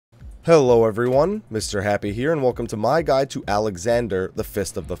Hello everyone, Mr. Happy here, and welcome to my guide to Alexander, the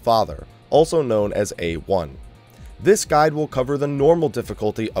Fist of the Father, also known as A1. This guide will cover the normal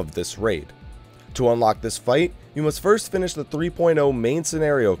difficulty of this raid. To unlock this fight, you must first finish the 3.0 main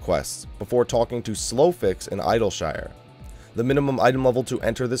scenario quests before talking to Slowfix in Idleshire. The minimum item level to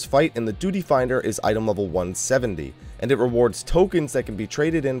enter this fight in the Duty Finder is item level 170, and it rewards tokens that can be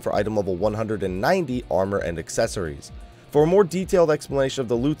traded in for item level 190 armor and accessories. For a more detailed explanation of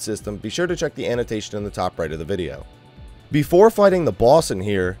the loot system, be sure to check the annotation in the top right of the video. Before fighting the boss in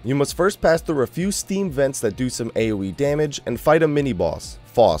here, you must first pass through a few steam vents that do some AoE damage and fight a mini-boss,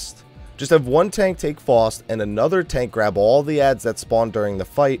 Faust. Just have one tank take Faust and another tank grab all the adds that spawn during the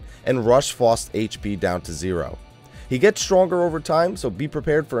fight and rush Faust's HP down to 0. He gets stronger over time, so be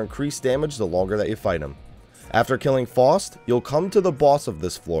prepared for increased damage the longer that you fight him. After killing Faust, you'll come to the boss of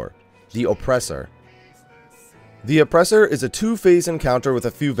this floor, the Oppressor. The Oppressor is a two-phase encounter with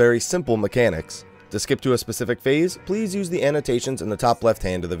a few very simple mechanics. To skip to a specific phase, please use the annotations in the top left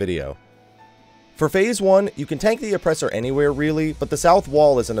hand of the video. For phase 1, you can tank the Oppressor anywhere really, but the south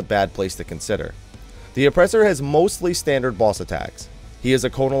wall isn't a bad place to consider. The Oppressor has mostly standard boss attacks. He has a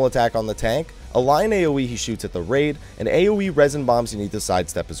conal attack on the tank, a line AoE he shoots at the raid, and AoE resin bombs you need to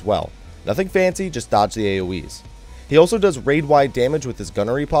sidestep as well. Nothing fancy, just dodge the AoEs. He also does raid-wide damage with his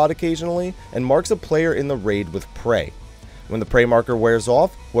gunnery pod occasionally, and marks a player in the raid with prey. When the prey marker wears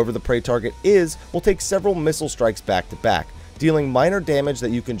off, whoever the prey target is will take several missile strikes back to back, dealing minor damage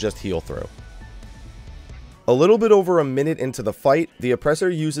that you can just heal through. A little bit over a minute into the fight, the Oppressor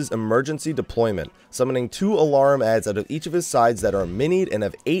uses emergency deployment, summoning 2 alarm adds out of each of his sides that are minied and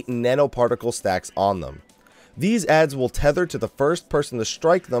have 8 nanoparticle stacks on them. These adds will tether to the first person to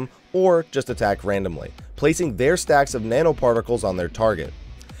strike them or just attack randomly, placing their stacks of nanoparticles on their target.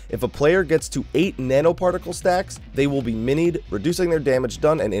 If a player gets to 8 nanoparticle stacks, they will be minied, reducing their damage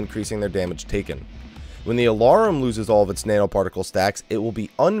done and increasing their damage taken. When the Alarum loses all of its nanoparticle stacks, it will be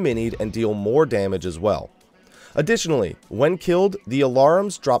unminied and deal more damage as well. Additionally, when killed, the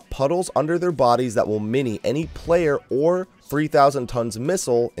Alarums drop puddles under their bodies that will mini any player or 3,000 tons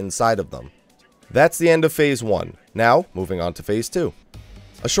missile inside of them. That's the end of phase 1. Now, moving on to phase 2.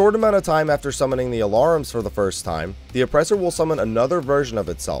 A short amount of time after summoning the Alarums for the first time, the Oppressor will summon another version of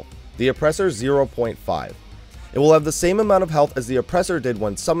itself, the Oppressor 0.5. It will have the same amount of health as the Oppressor did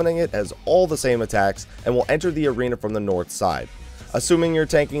when summoning it, as all the same attacks, and will enter the arena from the north side. Assuming you're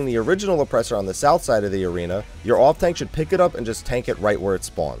tanking the original Oppressor on the south side of the arena, your off tank should pick it up and just tank it right where it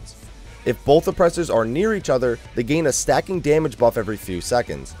spawns. If both Oppressors are near each other, they gain a stacking damage buff every few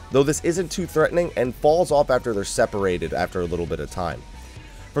seconds, though this isn't too threatening and falls off after they're separated after a little bit of time.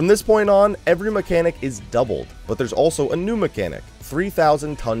 From this point on, every mechanic is doubled, but there's also a new mechanic,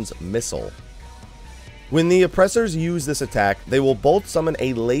 3,000 tons missile. When the Oppressors use this attack, they will both summon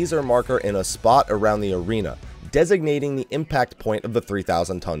a laser marker in a spot around the arena, designating the impact point of the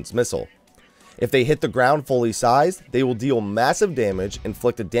 3,000 tons missile. If they hit the ground fully sized, they will deal massive damage,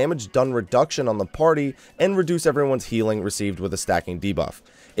 inflict a damage done reduction on the party, and reduce everyone's healing received with a stacking debuff.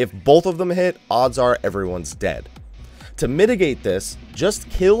 If both of them hit, odds are everyone's dead. To mitigate this, just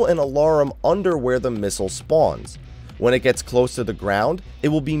kill an Alarum under where the missile spawns. When it gets close to the ground, it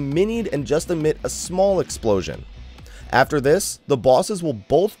will be minied and just emit a small explosion. After this, the bosses will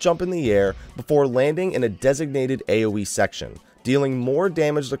both jump in the air before landing in a designated AoE section, dealing more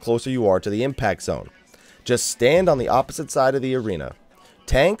damage the closer you are to the impact zone. Just stand on the opposite side of the arena.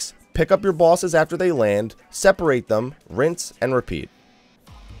 Tanks, pick up your bosses after they land, separate them, rinse, and repeat.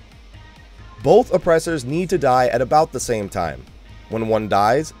 Both Oppressors need to die at about the same time. When one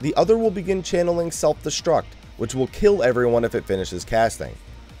dies, the other will begin channeling self-destruct, which will kill everyone if it finishes casting.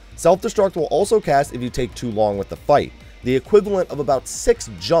 Self-destruct will also cast if you take too long with the fight, the equivalent of about 6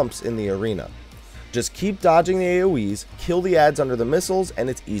 jumps in the arena. Just keep dodging the AoEs, kill the adds under the missiles, and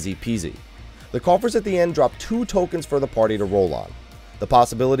it's easy peasy. The coffers at the end drop 2 tokens for the party to roll on. The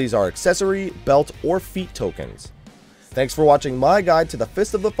possibilities are accessory, belt, or feat tokens. Thanks for watching my guide to the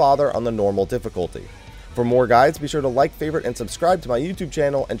Fist of the Father on the normal difficulty. For more guides, be sure to like, favorite, and subscribe to my YouTube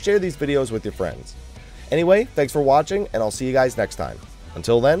channel and share these videos with your friends. Anyway, thanks for watching, and I'll see you guys next time.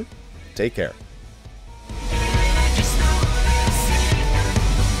 Until then, take care.